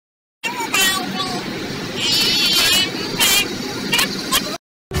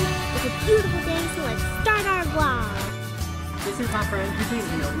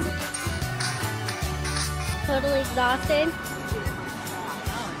totally exhausted.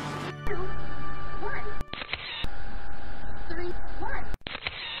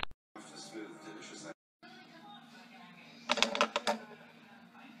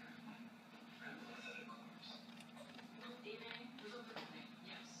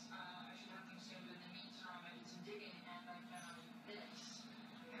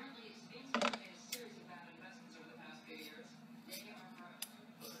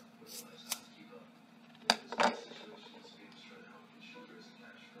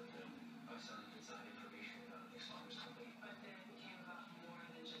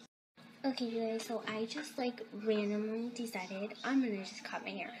 Okay, you guys, so I just like randomly decided I'm gonna just cut my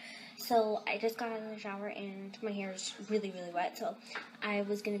hair. So I just got out of the shower and my hair is really wet, so I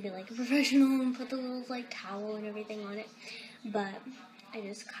was gonna be like a professional and put the little like towel and everything on it, but I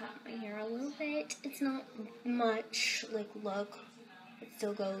just cut my hair a little bit. It's not much, like, look, it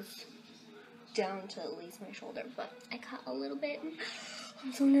still goes down to at least my shoulder, but I cut a little bit.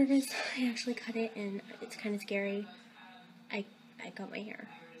 I'm so nervous. I actually cut it and it's kind of scary. I cut my hair.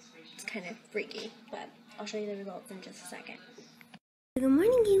 It's kind of freaky, but I'll show you the results in just a second. Good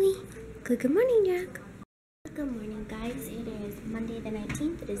morning, Kiwi. Good morning, Jack. Good morning, guys. It is Monday the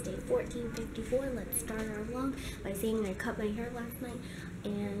 19th. It is day 1454. Let's start our vlog by saying I cut my hair last night,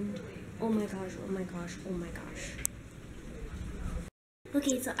 and oh my gosh.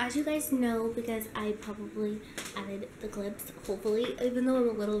 Okay, so as you guys know, because I probably added the clips, hopefully, even though I'm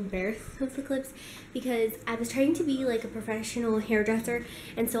a little embarrassed with the clips, because I was trying to be like a professional hairdresser,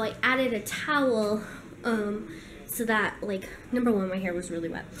 and so I added a towel, so that, like, number one, my hair was really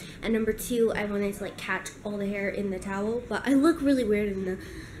wet, and number two, I wanted to like catch all the hair in the towel, but I look really weird in the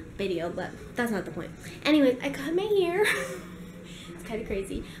video, but that's not the point. Anyways, I cut my hair. It's kind of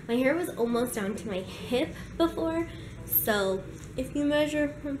crazy. My hair was almost down to my hip before, so if you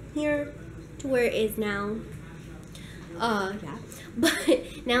measure from here to where it is now, yeah, but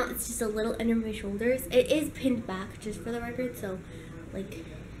now it's just a little under my shoulders. It is pinned back, just for the record, so, like,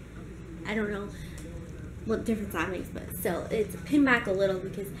 I don't know what difference that makes, but still, it's pinned back a little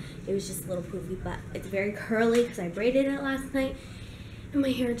because it was just a little poofy, but it's very curly because I braided it last night, and my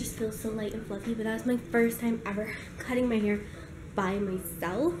hair just feels so light and fluffy. But that was my first time ever cutting my hair by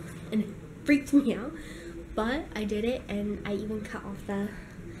myself, and it freaked me out. But I did it, and I even cut off the,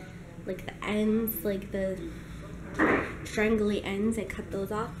 like, the ends, like the strangly ends. I cut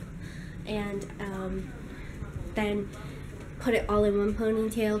those off, and then put it all in one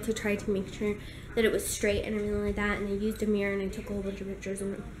ponytail to try to make sure that it was straight and everything like that. And I used a mirror and I took a whole bunch of pictures,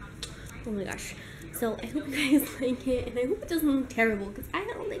 and oh my gosh. So I hope you guys like it, and I hope it doesn't look terrible, because I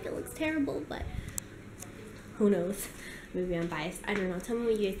don't think it looks terrible, but who knows? Maybe I'm biased. I don't know. Tell me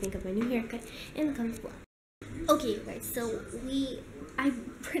what you guys think of my new haircut in the comments below. Okay, you guys, so I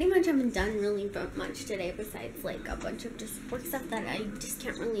pretty much haven't done really much today besides like a bunch of just work stuff that I just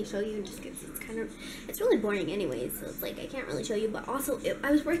can't really show you, just because it's really boring anyways, so it's like I can't really show you. But also,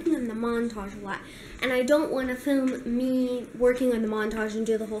 I was working on the montage a lot, and I don't want to film me working on the montage and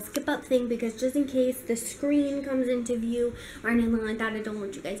do the whole skip up thing, because just in case the screen comes into view or anything like that, I don't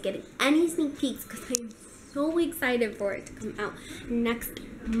want you guys getting any sneak peeks, because I'm so excited for it to come out next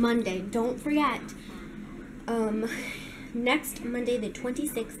Monday. Don't forget, next Monday the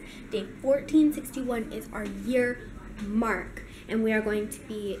 26th, day 1461 is our year mark, and we are going to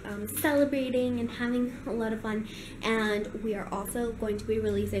be celebrating and having a lot of fun, and we are also going to be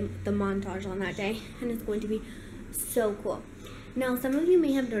releasing the montage on that day, and it's going to be so cool. Now, some of you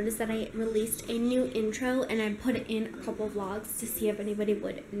may have noticed that I released a new intro, and I put it in a couple of vlogs to see if anybody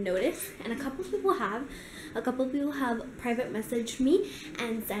would notice, and a couple of people have. A couple of people have private messaged me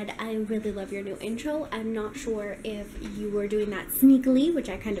and said, I really love your new intro. I'm not sure if you were doing that sneakily, which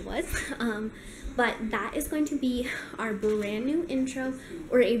I kind of was, but that is going to be our brand new intro,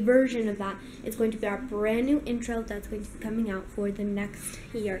 or a version of that is going to be our brand new intro that's going to be coming out for the next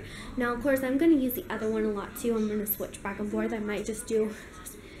year. Now, of course, I'm going to use the other one a lot too. I'm going to switch back and forth. I might just do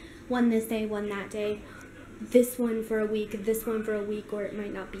one this day, one that day, this one for a week, this one for a week, or it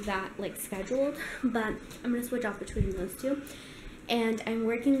might not be that like scheduled, but I'm going to switch off between those two. And I'm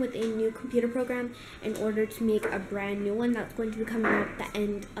working with a new computer program in order to make a brand new one that's going to be coming out the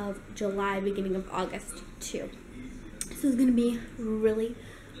end of July, beginning of August too. So it's going to be really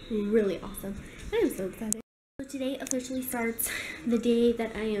awesome. I am so excited. So today officially starts the day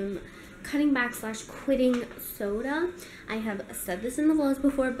that I am cutting back / quitting soda. I have said this in the vlogs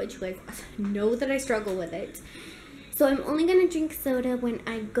before, but you guys know that I struggle with it. So I'm only going to drink soda when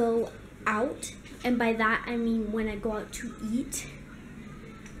I go out, and by that I mean when I go out to eat.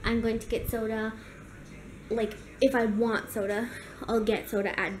 I'm going to get soda like if I want soda, I'll get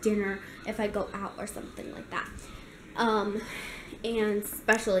soda at dinner if I go out or something like that. And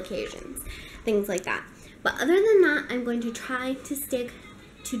special occasions, things like that. But other than that, I'm going to try to stick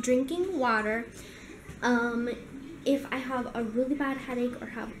to drinking water. If I have a really bad headache or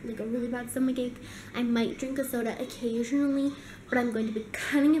have like a really bad stomachache, I might drink a soda occasionally, but I'm going to be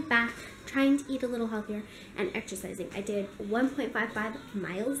cutting it back, trying to eat a little healthier, and exercising. I did 1.55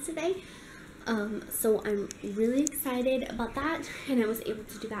 miles today, so I'm really excited about that, and I was able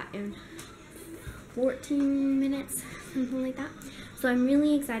to do that in 14 minutes, something like that. So I'm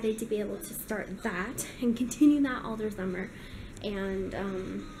really excited to be able to start that and continue that all through summer,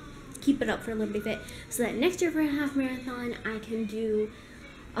 and keep it up for Liberty Fit, so that next year for a half marathon I can do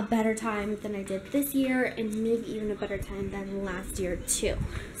a better time than I did this year, and maybe even a better time than last year too.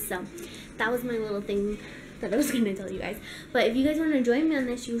 So that was my little thing that I was going to tell you guys. But if you guys want to join me on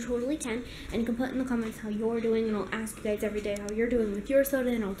this, you totally can, and you can put in the comments how you're doing, and I'll ask you guys every day how you're doing with your soda,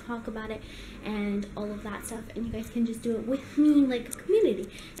 and I'll talk about it and all of that stuff, and you guys can just do it with me like a community,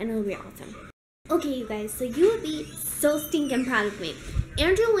 and it'll be awesome. Okay, you guys, so you would be so stinking proud of me.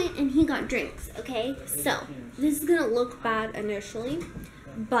 Andrew went and he got drinks, okay? So, this is gonna look bad initially,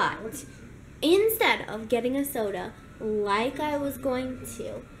 but instead of getting a soda like I was going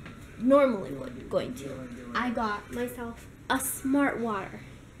to, I got myself a Smart Water.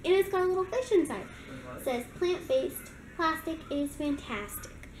 And it's got a little fish inside. It says plant-based, plastic is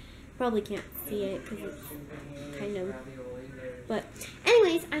fantastic. Probably can't see it because it's kind of... But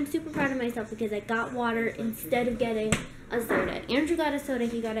anyways, I'm super proud of myself because I got water instead of getting a soda. Andrew got a soda,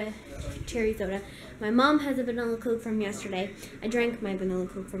 he got a cherry soda. My mom has a vanilla Coke from yesterday. I drank my vanilla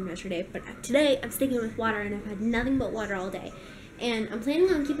Coke from yesterday, but today I'm sticking with water, and I've had nothing but water all day. And I'm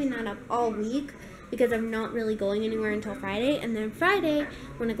planning on keeping that up all week because I'm not really going anywhere until Friday. And then Friday,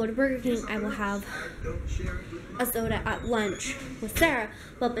 when I go to Burger King, I will have a soda at lunch with Sarah.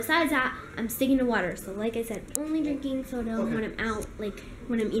 But besides that, I'm sticking to water. So like I said, only drinking soda when I'm out, like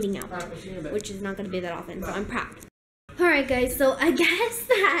when I'm eating out, which is not going to be that often. So I'm proud. Alright guys, so I guess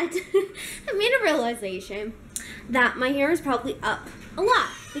that I made a realization that my hair is probably up a lot.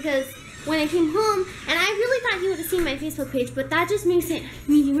 Because when I came home, and I really thought you would have seen my Facebook page, but that just makes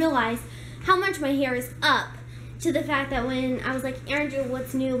me realize how much my hair is up, to the fact that when I was like, Andrew,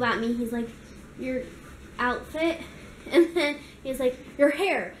 what's new about me? He's like, your outfit, and then he's like, your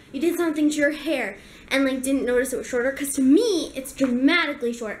hair. You did something to your hair, and like didn't notice it was shorter, because to me, it's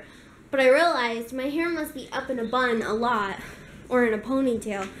dramatically short. But I realized my hair must be up in a bun a lot, or in a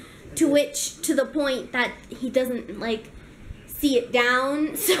ponytail, to the point that he doesn't like see it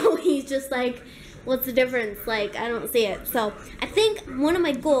down, so he's just like, what's the difference? Like, I don't see it. So I think one of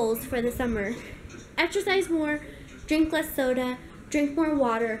my goals for the summer, exercise more, drink less soda, drink more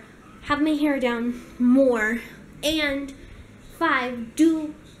water, have my hair down more, and 5,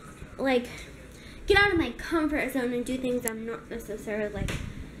 do like get out of my comfort zone and do things I'm not necessarily like,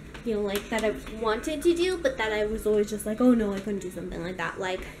 you know, like that I wanted to do, but that I was always just like, oh no, I couldn't do something like that.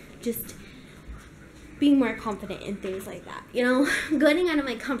 Like, just being more confident in things like that, you know, getting out of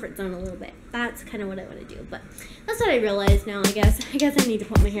my comfort zone a little bit. That's kind of what I want to do, but that's what I realized now, I guess. I need to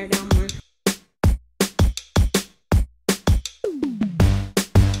put my hair down more.